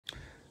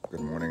Good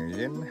morning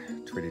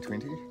again,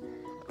 2020.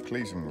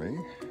 Pleasingly,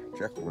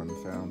 Jacqueline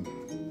found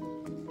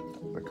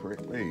the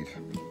correct lead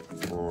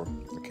for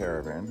the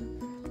Caravan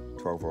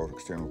 12-volt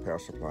external power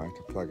supply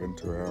to plug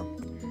into our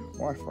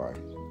Wi-Fi.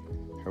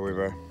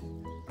 However,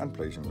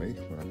 unpleasingly,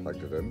 when I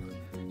plugged it in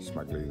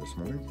smugly this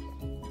morning,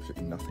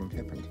 absolutely nothing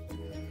happened.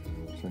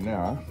 So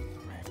now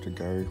I have to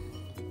go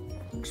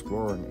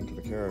exploring into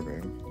the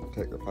Caravan,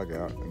 take the plug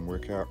out and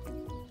work out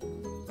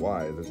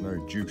why there's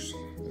no juice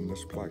in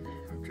this plug.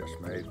 I've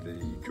just made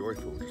the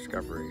joyful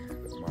discovery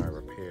that my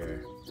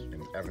repair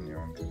in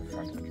Avignon to the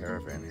front of the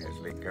Caravan has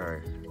let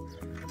go.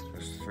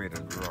 This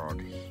threaded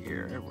rod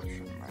here,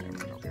 which I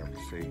may not be able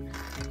to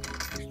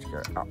see, used to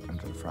go up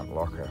into the front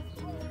locker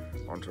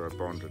onto a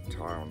bonded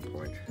tie-on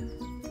point.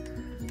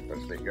 But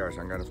it's let go, so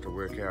I'm going to have to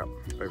work out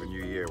over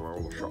New Year while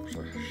all the shops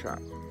are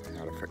shut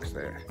how to fix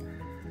that.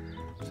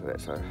 So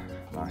that's a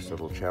nice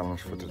little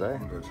challenge for today.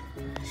 Good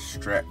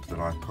strap that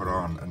I put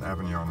on in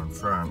Avignon in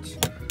France,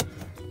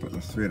 but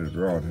the threaded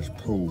rod has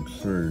pulled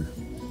through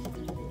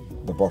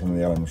the bottom of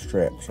the aluminium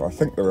strap. So I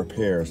think the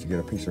repair is to get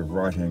a piece of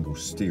right angle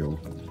steel,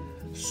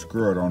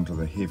 screw it onto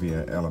the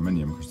heavier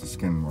aluminium because the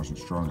skin wasn't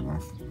strong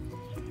enough,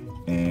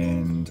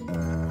 and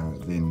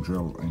then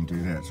drill and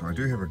do that. So I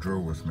do have a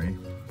drill with me,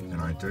 and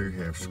I do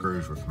have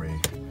screws with me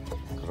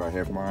because I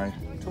have my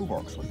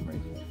toolbox with me.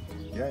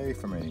 Yay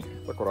for me.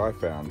 Look what I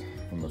found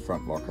in the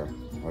front locker.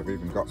 I've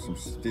even got some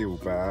steel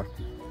bar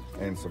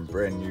and some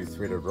brand new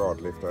threaded rod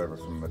left over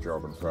from the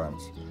job in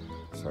France.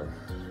 So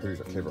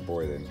who's a clever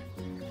boy then?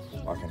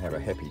 I can have a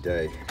happy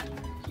day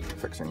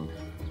fixing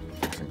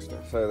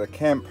stuff. So the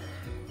camp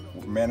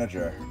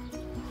manager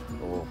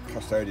or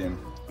custodian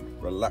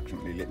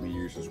reluctantly let me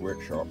use his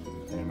workshop,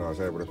 and I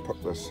was able to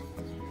put this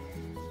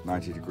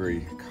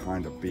 90-degree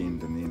kind of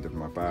bend in the end of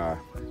my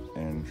bar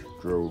and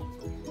drill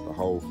the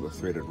hole for the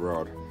threaded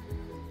rod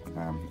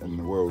in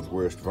the world's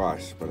worst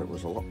vise, but it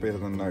was a lot better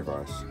than no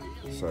vise,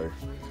 so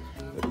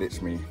it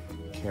lets me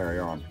carry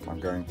on. I'm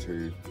going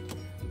to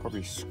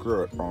probably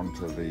screw it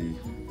onto the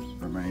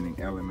remaining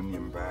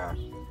aluminium bar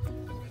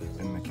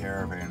in the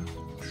Caravan.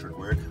 Should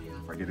work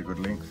if I get a good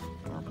length.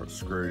 I'll put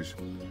screws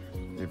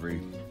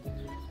every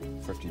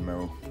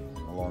 50mm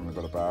along the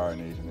bit of bar I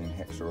need and then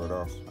hacksaw it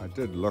off. I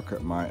did look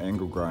at my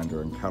angle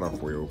grinder and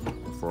cut-off wheel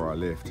before I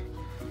left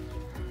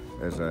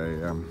as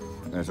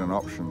an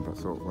option, but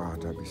thought, wow,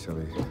 don't be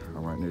silly, I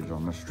won't need it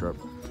on this trip.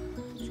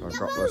 So I've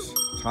got this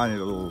tiny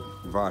little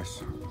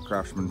vise,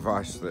 Craftsman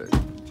vise that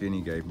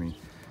Jenny gave me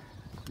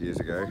years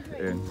ago,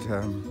 and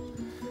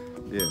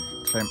yeah,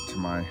 clamped to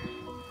my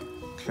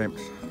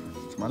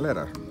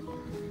ladder.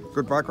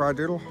 Good bike ride,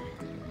 Doodle.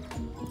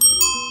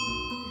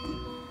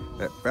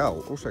 That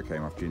bell also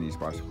came off Jenny's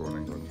bicycle in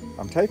England.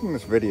 I'm taking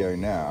this video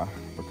now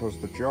because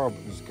the job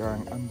is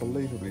going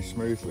unbelievably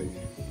smoothly.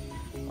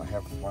 I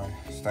have my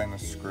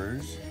stainless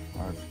screws.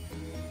 I've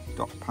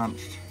dot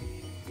punched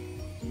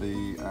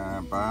the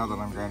bar that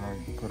I'm going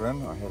to put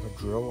in. I have a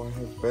drill, I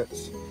have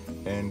bits,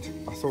 and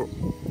I thought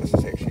this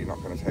is actually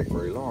not going to take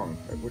very long,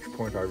 at which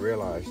point I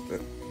realised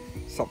that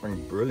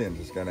something brilliant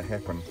is going to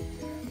happen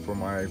for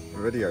my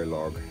video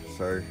log,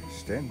 so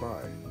stand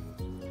by.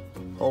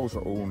 Holes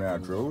are all now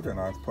drilled, and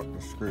I've put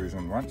the screws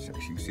in once. As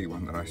you can see,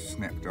 one that I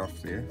snapped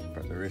off there,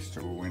 but the rest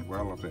all went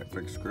well of that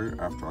big screw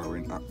after I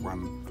went up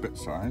one bit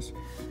size.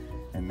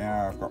 And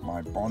now I've got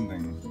my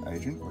bonding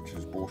agent, which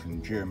is bought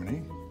in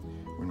Germany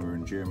when we were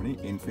in Germany,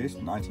 Enfest,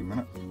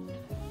 90-minute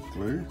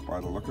glue by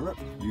the look of it,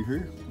 Yoo-hoo,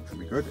 which will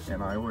be good.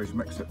 And I always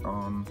mix it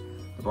on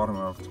the bottom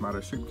of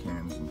tomato soup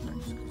cans and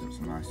things because it's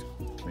a nice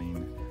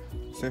clean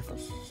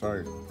surface.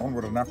 So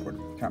onward and upward.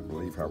 Can't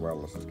believe how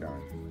well this is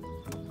going.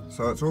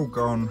 So it's all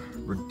gone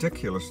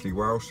ridiculously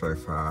well so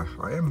far.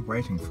 I am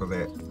waiting for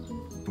that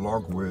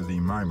blog-worthy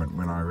moment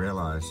when I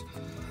realise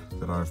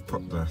that I've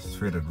put the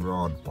threaded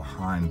rod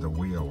behind the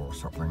wheel or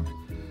something,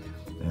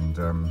 and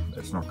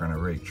it's not going to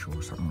reach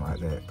or something like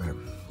that. But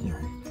you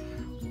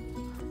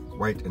know,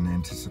 wait in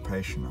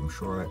anticipation. I'm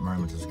sure that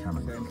moment is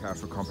coming.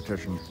 Sandcastle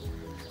competition.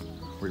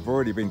 We've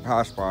already been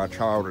passed by a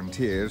child in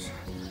tears.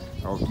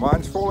 Oh,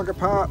 mine's falling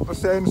apart. The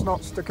sand's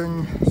not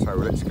sticking. So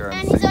let's go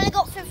and see. He's only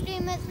got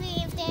 15 minutes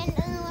left, and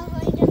I've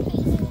already done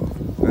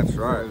pieces. That's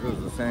right. This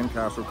is the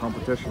sandcastle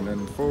competition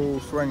in full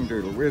swing,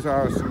 Doodle. Where's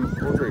Iris and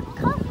Audrey?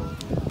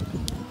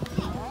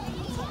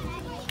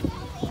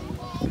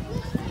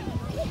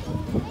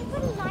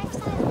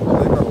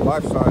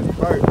 Life-size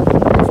boat.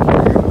 That's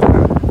pretty good, isn't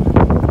it?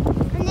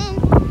 And then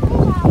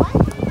here's our one.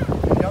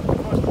 Yep,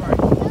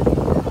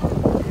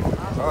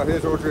 oh,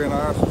 here's Audrey and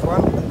Iris'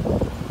 one.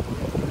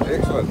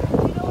 Excellent.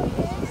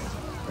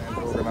 Man's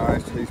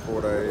organised. He's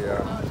bought a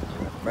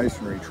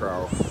masonry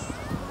trowel.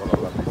 What a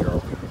lovely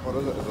job. What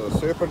is it? Is it a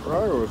serpent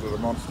row or is it a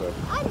monster?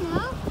 I don't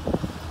know.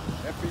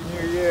 Happy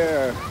New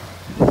Year.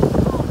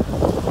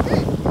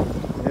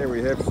 Here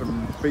we have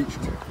some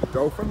beached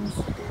dolphins.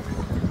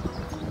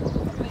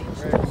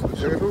 There's the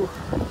turtle,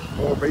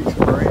 more beached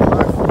marine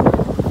life.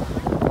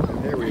 And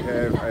here we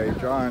have a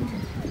giant,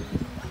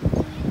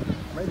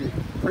 maybe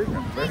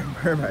pregnant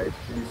mermaid.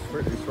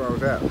 He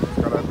swells out. He's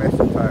got a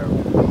massive tail.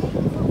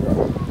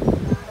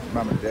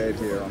 Mum and Dad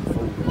here on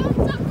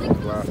full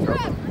glass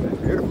cover.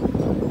 Beautiful.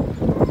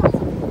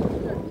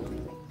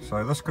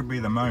 So this could be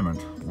the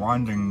moment,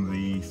 winding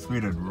the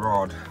threaded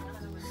rod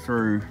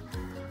through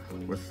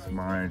with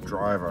my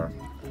driver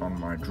on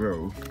my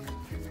drill.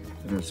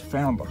 It has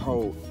found the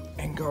hole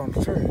and gone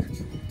through,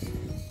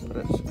 but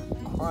it's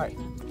quite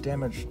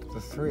damaged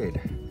the thread.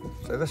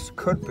 So this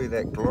could be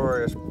that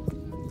glorious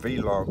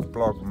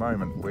vlog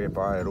moment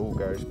whereby it all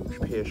goes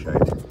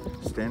pear-shaped.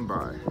 Stand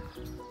by.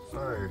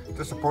 So,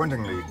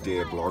 disappointingly,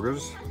 dear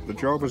bloggers, the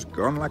job has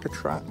gone like a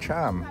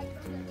charm.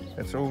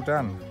 It's all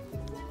done.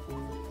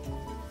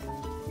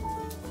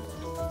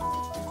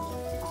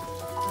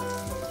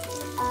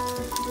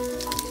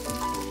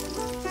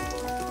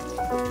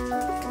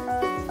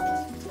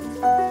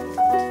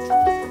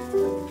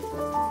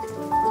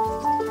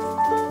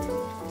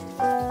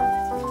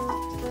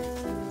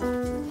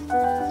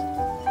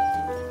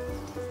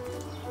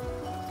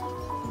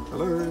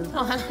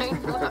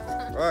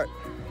 Right,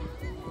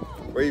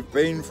 we've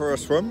been for a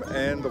swim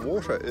and the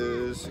water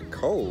is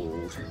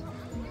cold.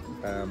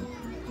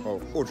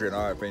 Well, Audrey and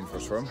I have been for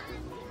a swim.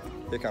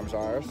 Here comes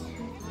Iris.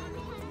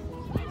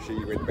 She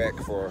went back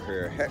for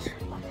her hat.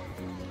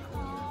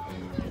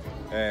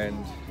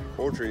 And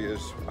Audrey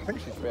is, I think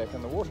she's back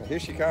in the water. Here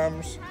she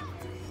comes.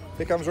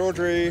 Here comes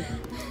Audrey.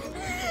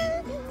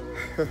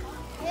 There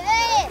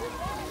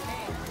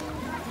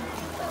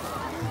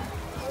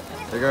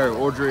you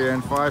go, Audrey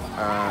and Fife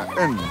are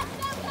in.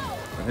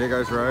 And here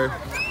goes Ro.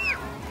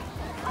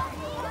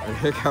 And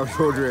here comes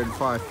Audrey and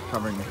Fife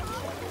coming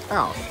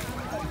out.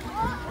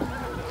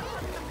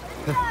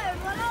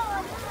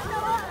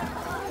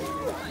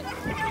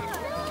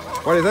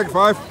 What do you think,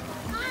 Fife?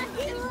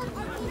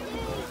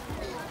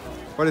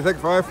 What do you think,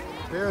 Fife?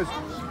 Here's.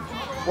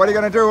 What are you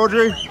going to do,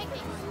 Audrey?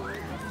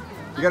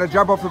 You going to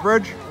jump off the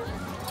bridge?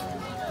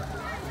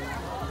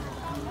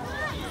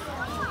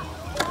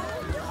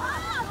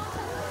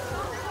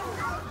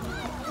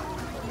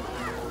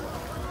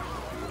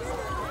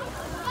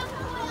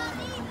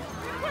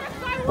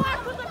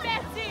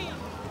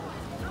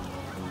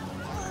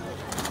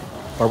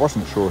 I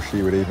wasn't sure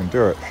she would even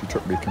do it. She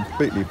took me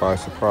completely by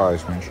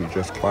surprise when she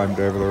just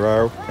climbed over the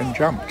rail and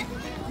jumped.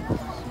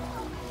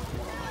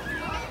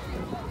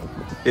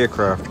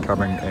 Aircraft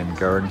coming and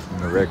going from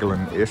the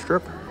Raglan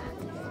airstrip.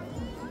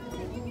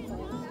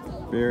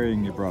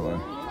 Burying your brother.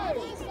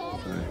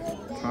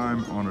 So,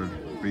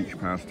 time-honoured beach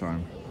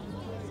pastime.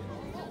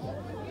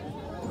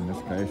 In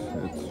this case,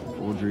 it's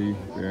Audrey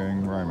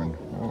burying Roman,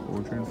 or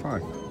Audrey and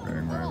Fife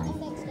burying Roman.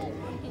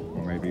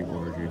 Or maybe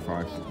Audrey,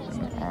 Fife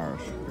and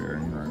Iris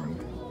burying Roman.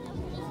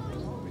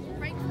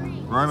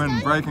 Roman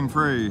breaking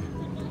free.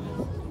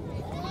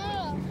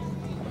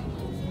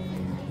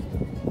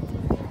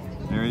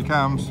 Here he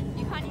comes.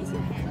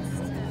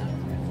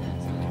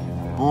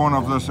 Born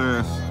of this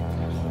earth,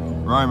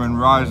 Roman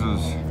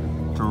rises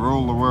to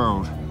rule the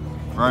world.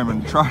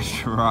 Roman tries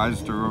to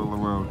rise to rule the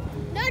world.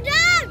 No,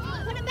 don't!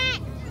 Put it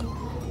back.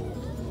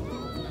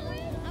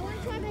 I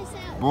want to try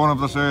myself. Born of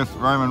this earth,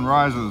 Roman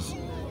rises.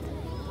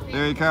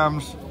 Here he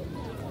comes.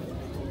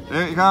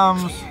 Here he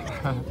comes.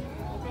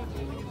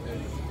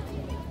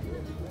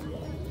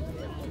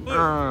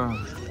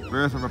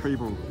 Birth of a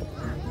people.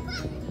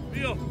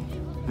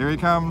 Here he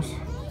comes.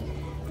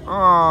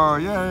 Oh,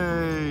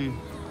 yay!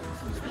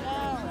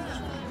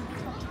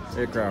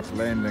 Aircraft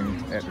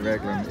landing at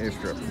Raglan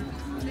airstrip.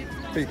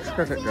 Beach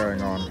cricket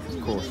going on,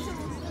 of course.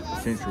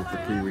 Essential for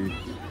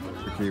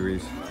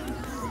Kiwis,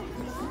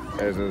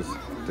 as is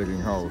digging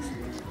holes.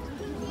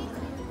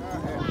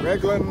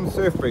 Raglan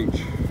surf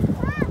beach.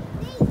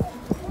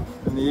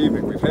 In the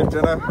evening, we've had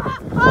dinner.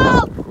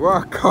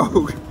 Wow,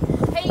 cold!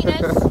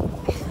 Penis!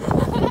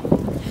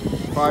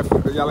 5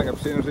 yelling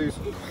obscenities.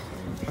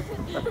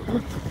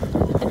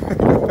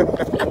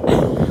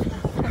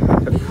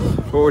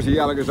 Or was he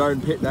yelling his own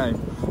pet name?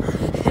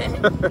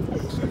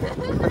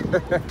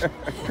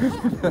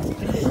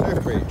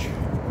 Surf beach.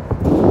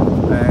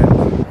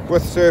 And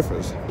with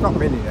surfers. Not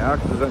many now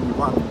because there's only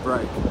one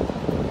break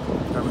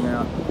coming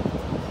out.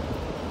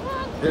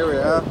 Here we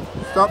are.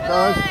 Stop,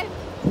 guys.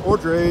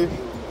 Audrey.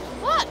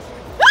 What?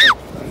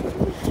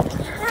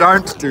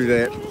 Don't do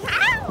that.